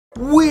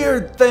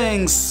Weird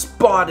things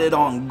spotted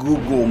on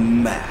Google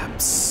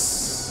Maps.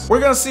 We're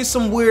gonna see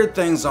some weird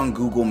things on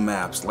Google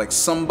Maps, like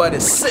somebody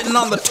sitting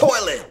on the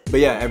toilet.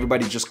 But yeah,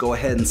 everybody just go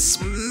ahead and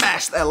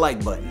smash that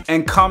like button.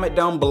 And comment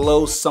down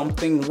below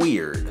something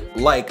weird,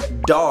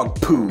 like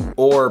dog poo,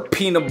 or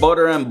peanut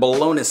butter and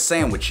bologna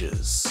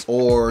sandwiches,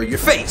 or your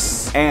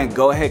face. And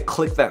go ahead,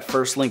 click that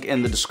first link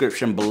in the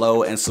description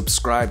below and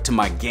subscribe to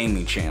my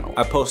gaming channel.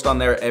 I post on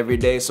there every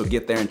day, so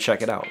get there and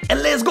check it out.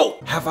 And let's go!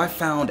 Have I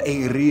found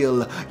a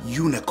real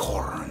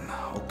unicorn?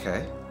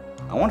 Okay,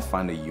 I wanna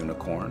find a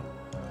unicorn.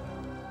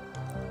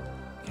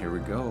 Here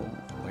we go.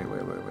 Wait.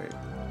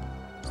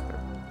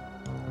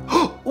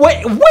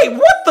 wait,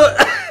 what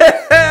the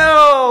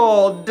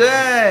hell?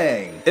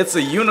 Dang. It's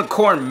a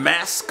unicorn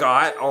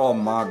mascot. Oh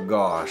my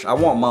gosh. I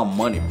want my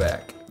money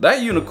back.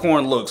 That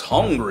unicorn looks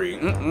hungry.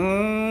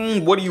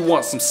 What do you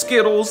want? Some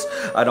Skittles?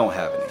 I don't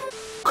have any.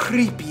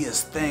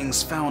 Creepiest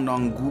things found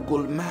on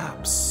Google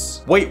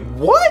Maps. Wait,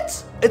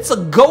 what? It's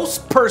a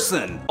ghost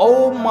person.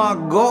 Oh my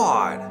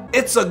god.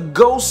 It's a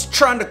ghost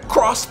trying to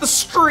cross the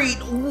street.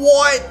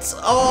 What?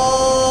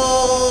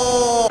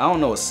 Oh. I don't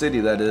know what city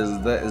that is.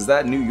 Is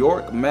that New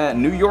York?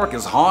 Man, New York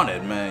is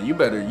haunted, man. You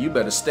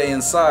better stay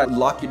inside.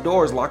 Lock your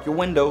doors, lock your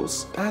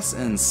windows. That's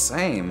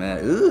insane, man.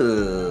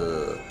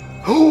 Ugh.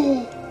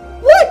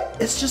 What?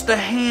 It's just a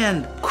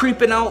hand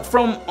creeping out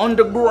from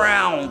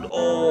underground.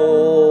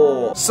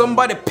 Oh.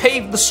 Somebody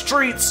paved the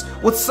streets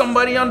with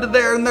somebody under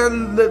there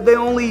and they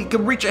only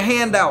can reach a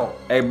hand out.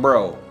 Hey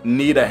bro,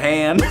 need a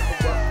hand?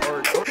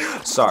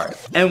 Sorry.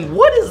 And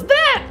what is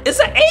that? It's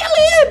an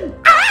alien!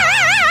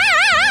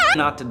 Ah!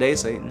 Not today,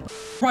 Satan.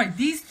 Right,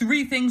 these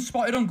 3 things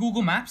spotted on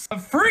Google Maps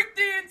have freaked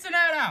the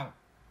internet out.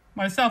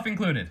 Myself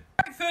included.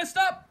 Right, first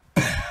up.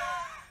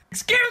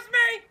 Excuse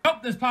me! Oh,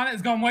 this planet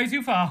has gone way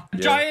too far. A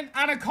giant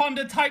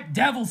anaconda type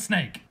devil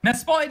snake. Now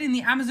spotted in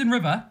the Amazon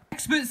River,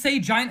 experts say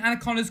giant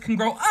anacondas can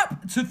grow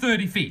up to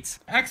 30 feet.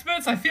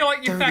 Experts, I feel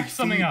like you faxed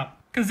something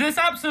up. Cause this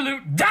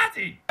absolute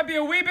daddy might be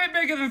a wee bit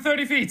bigger than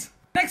 30 feet.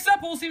 Next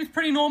up, all seems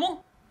pretty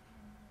normal.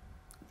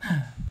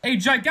 A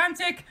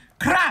gigantic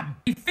crab.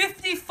 A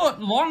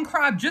 50-foot long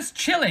crab just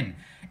chilling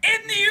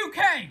in the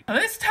UK. Now,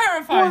 this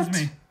terrifies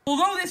me.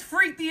 Although this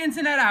freaked the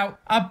internet out,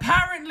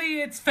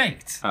 apparently it's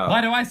faked.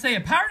 Why do I say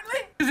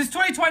apparently? Because it's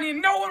 2020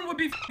 and no one would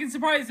be f***ing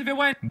surprised if it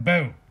went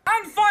boom.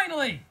 And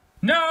finally,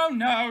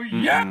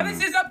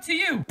 this is up to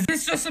you. Is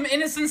this just some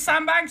innocent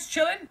sandbags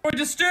chilling? Or a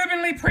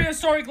disturbingly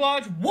prehistoric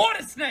large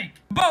water snake?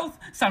 Both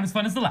sound as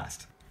fun as the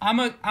last.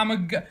 Elon!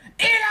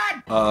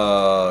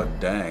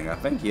 Dang, I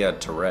think he had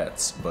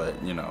Tourette's, but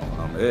you know,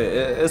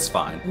 it's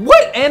fine.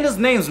 What? And his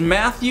name's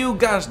Matthew?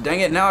 Gosh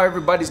dang it, now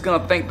everybody's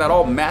gonna think that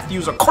all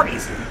Matthews are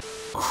crazy.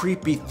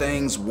 Creepy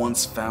things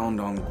once found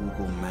on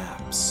Google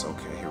Maps.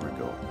 Okay, here we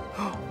go.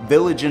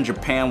 Village in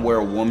Japan where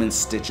a woman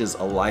stitches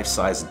a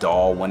life-size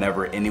doll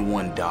whenever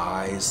anyone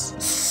dies.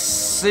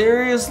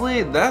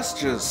 Seriously? That's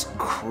just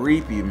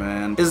creepy,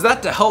 man. Is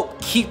that to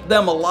help keep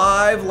them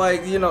alive?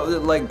 Like, you know,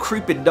 like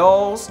creepy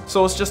dolls?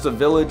 So it's just a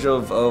village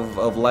of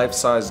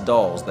life-size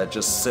dolls that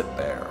just sit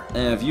there.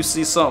 And if you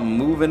see something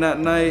moving at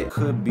night,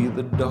 could be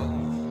the doll.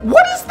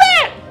 What is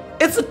that?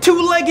 It's a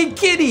 2-legged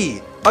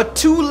kitty. A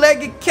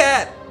 2-legged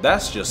cat.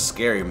 That's just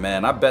scary,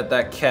 man. I bet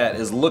that cat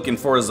is looking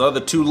for his other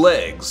 2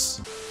 legs.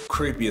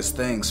 Creepiest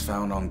things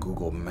found on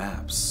Google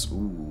Maps.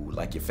 Ooh,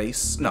 like your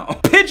face? No.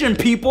 Pigeon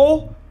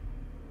people?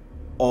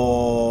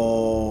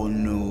 Oh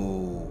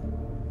no.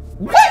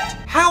 What?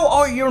 How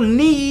are your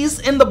knees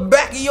in the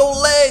back of your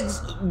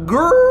legs,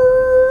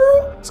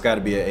 girl? It's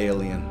gotta be an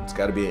alien. It's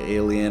gotta be an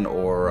alien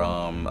or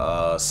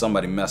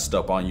somebody messed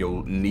up on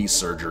your knee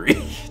surgery.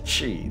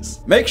 Jeez.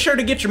 Make sure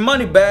to get your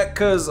money back,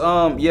 cause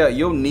yeah,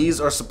 your knees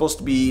are supposed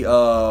to be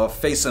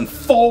facing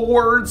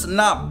forwards,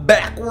 not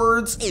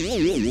backwards.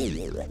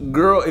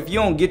 Girl, if you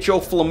don't get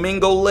your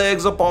flamingo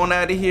legs up on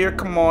out of here,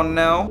 come on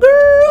now.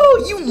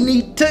 Girl, you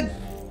need to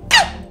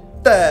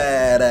get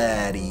that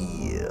out of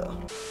here.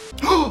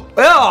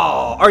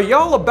 Oh, are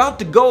y'all about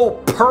to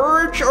go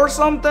purge or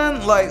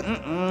something? Like,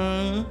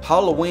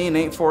 Halloween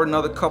ain't for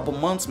another couple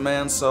months,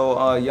 man,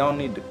 so y'all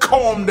need to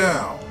calm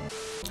down.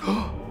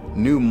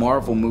 New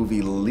Marvel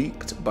movie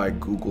leaked by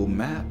Google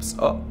Maps.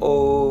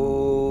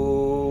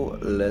 Uh-oh.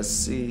 Let's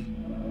see.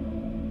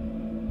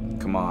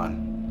 Come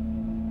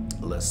on.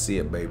 Let's see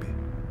it, baby.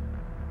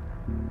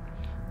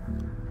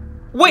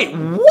 Wait,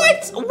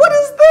 what? What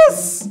is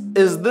this?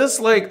 Is this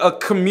like a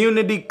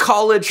community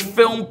college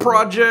film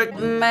project?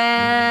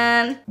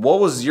 Man. What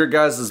was your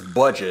guys'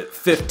 budget?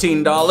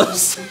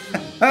 $15?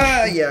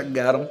 Yeah, I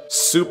got him.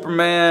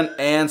 Superman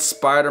and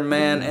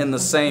Spider-Man in the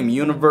same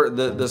universe.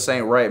 This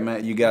ain't right,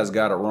 man. You guys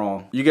got it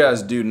wrong. You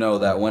guys do know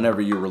that whenever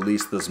you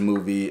release this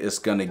movie, it's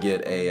gonna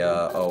get a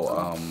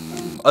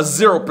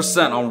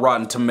 0% on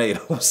Rotten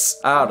Tomatoes.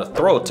 I ought to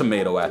throw a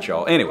tomato at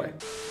y'all. Anyway,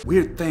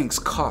 weird things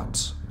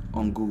caught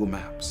on Google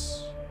Maps.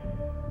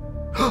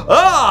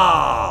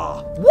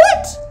 Ah!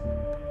 What?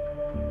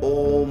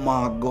 Oh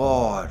my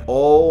God.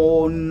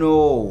 Oh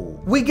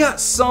no. We got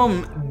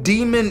some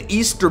demon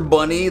Easter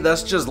bunny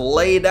that's just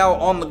laid out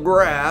on the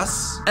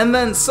grass. And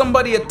then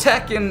somebody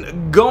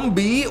attacking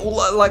Gumby.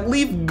 Like,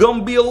 leave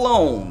Gumby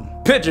alone.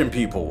 Pigeon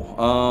people.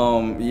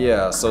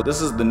 Yeah, so this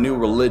is the new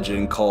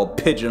religion called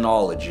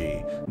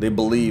Pigeonology. They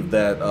believe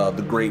that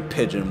the great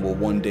pigeon will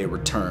one day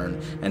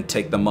return and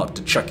take them up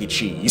to Chuck E.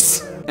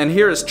 Cheese. And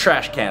here is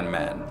Trash Can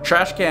Man.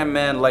 Trash Can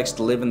Man likes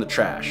to live in the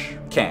trash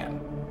can.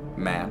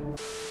 Man.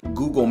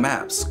 Google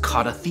Maps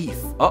caught a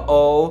thief.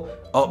 Uh-oh.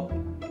 Oh.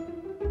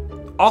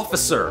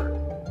 Officer.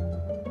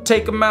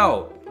 Take him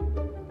out.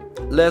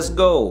 Let's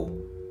go.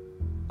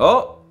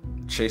 Oh.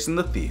 Chasing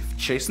the thief.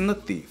 Chasing the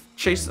thief.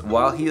 Chase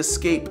while he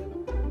escaped.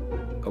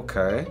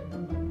 Okay.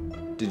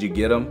 Did you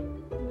get him?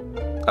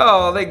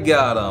 Oh, they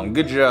got him.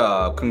 Good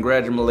job.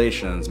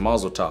 Congratulations.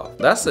 Mazel tov.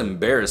 That's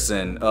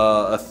embarrassing.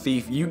 A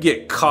thief. You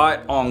get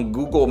caught on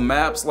Google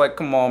Maps? Like,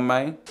 come on,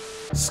 man.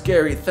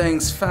 Scary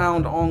things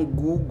found on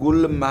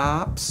Google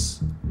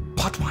Maps.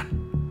 Part 1.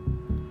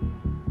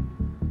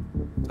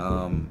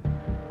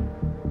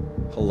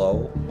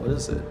 Hello? What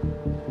is it?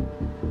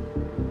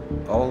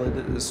 All it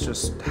is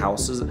just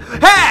houses.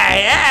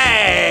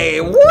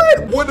 Hey!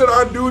 What did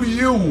I do to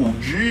you?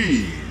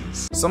 Jeez.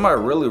 Somebody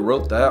really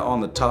wrote that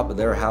on the top of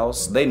their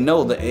house. They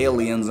know the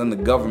aliens and the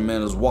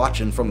government is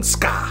watching from the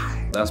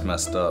sky. That's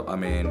messed up. I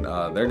mean,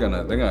 they're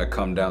gonna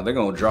come down. They're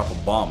gonna drop a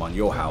bomb on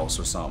your house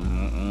or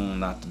something.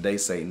 Not today,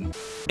 Satan.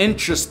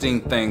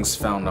 Interesting things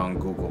found on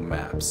Google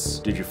Maps.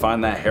 Did you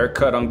find that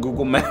haircut on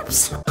Google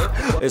Maps?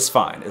 It's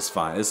fine. It's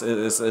fine.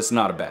 It's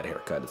not a bad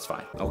haircut. It's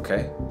fine.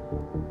 Okay.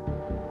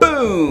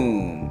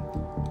 Boom.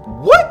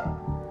 What?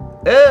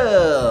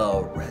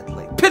 Oh, red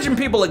lake. Pigeon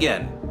people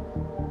again.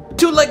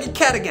 Two-legged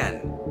cat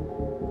again.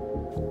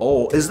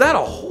 Oh, is that a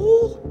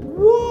hole?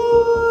 What?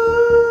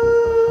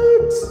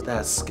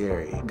 That's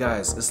scary.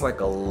 Guys, it's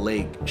like a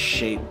lake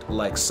shaped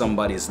like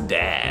somebody's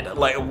dad.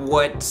 Like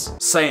what?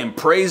 Saying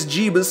praise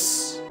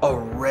Jeebus. A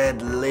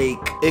red lake.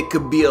 It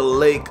could be a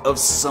lake of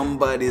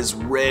somebody's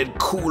red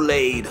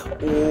Kool-Aid.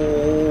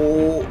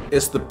 Oh,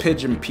 it's the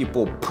pigeon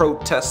people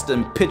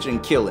protesting pigeon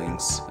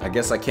killings. I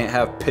guess I can't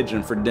have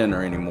pigeon for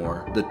dinner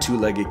anymore. The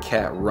two-legged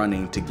cat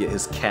running to get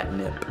his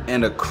catnip.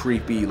 And a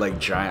creepy like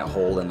giant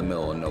hole in the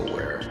middle of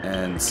nowhere.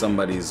 And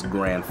somebody's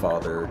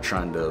grandfather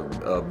trying to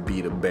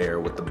beat a bear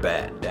with the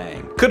bat.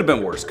 Dang. Could have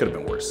been worse. Could have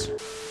been worse.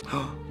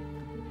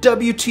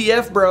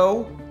 WTF,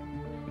 bro.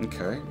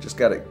 Okay, just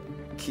gotta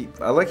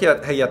keep. I like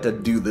how you have to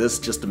do this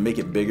just to make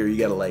it bigger. You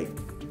gotta like.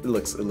 It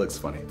looks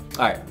funny.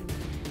 All right.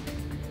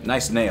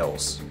 Nice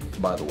nails,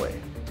 by the way.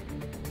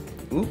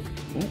 Ooh,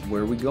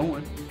 where are we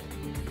going?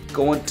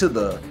 Going to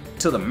the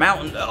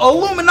mountain.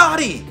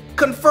 Illuminati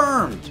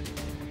confirmed.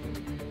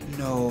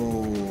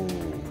 No.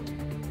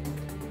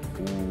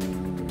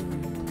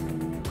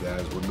 Ooh,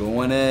 guys, we're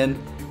going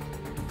in.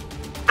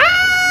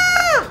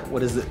 Ah!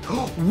 What is it?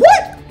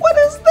 What? What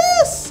is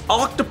this?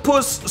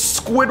 Octopus,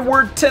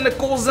 Squidward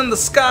tentacles in the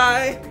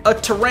sky, a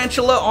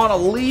tarantula on a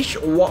leash.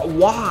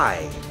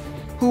 Why?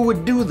 Who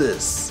would do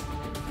this?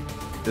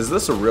 Is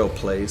this a real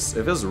place?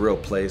 If it's a real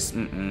place,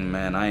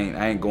 man,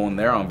 I ain't going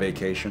there on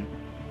vacation.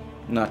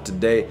 Not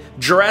today.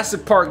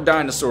 Jurassic Park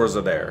dinosaurs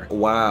are there.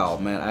 Wow,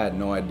 man, I had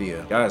no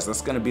idea. Guys,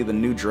 that's gonna be the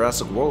new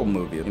Jurassic World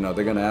movie. You know,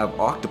 they're gonna have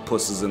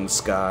octopuses in the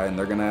sky and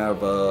they're gonna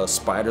have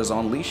spiders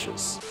on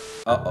leashes.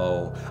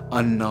 Uh-oh,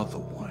 another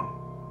one.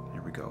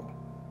 Here we go.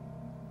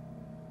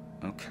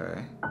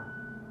 Okay.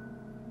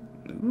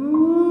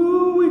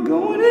 Ooh, we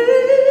going in.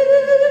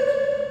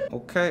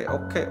 Okay.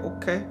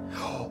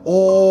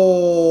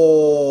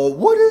 Oh,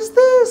 what is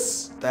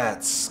this?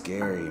 That's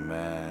scary,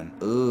 man.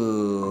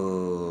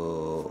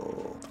 Ooh.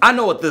 I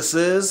know what this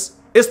is.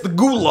 It's the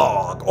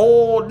gulag.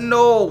 Oh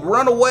no,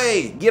 run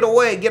away. Get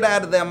away, get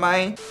out of there,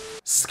 man.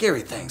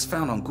 Scary things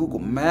found on Google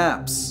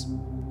Maps.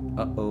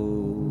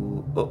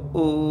 Uh-oh,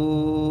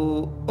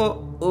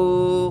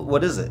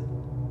 what is it?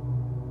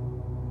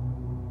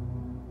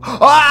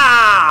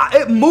 Ah!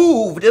 It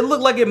moved! It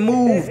looked like it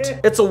moved.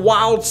 It's a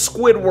wild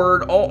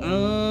Squidward.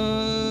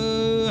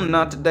 Oh,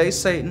 not today,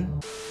 Satan.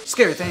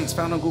 Scary things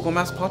found on Google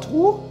Maps Part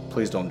 2.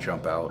 Please don't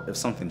jump out. If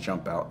something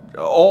jump out.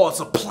 Oh,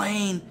 it's a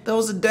plane. There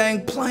was a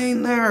dang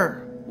plane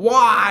there.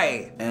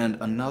 Why? And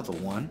another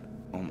one.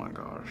 Oh my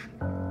gosh.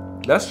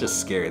 That's just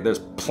scary. There's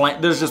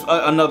just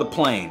another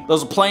plane.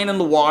 There's a plane in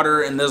the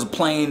water and there's a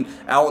plane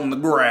out in the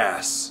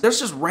grass. There's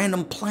just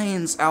random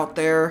planes out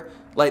there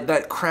like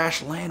that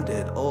crash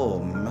landed. Oh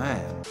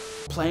man.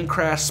 Plane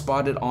crash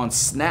spotted on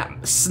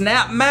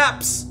Snap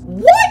Maps.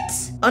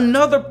 What?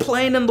 Another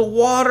plane in the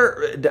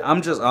water.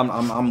 I'm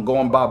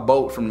going by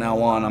boat from now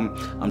on.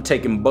 I'm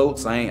taking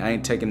boats. I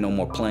ain't taking no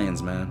more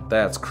planes, man.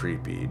 That's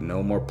creepy.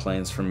 No more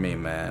planes for me,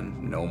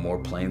 man. No more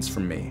planes for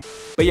me.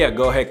 But yeah,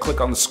 go ahead, click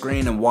on the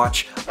screen and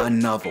watch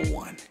another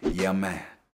one. Yeah, man.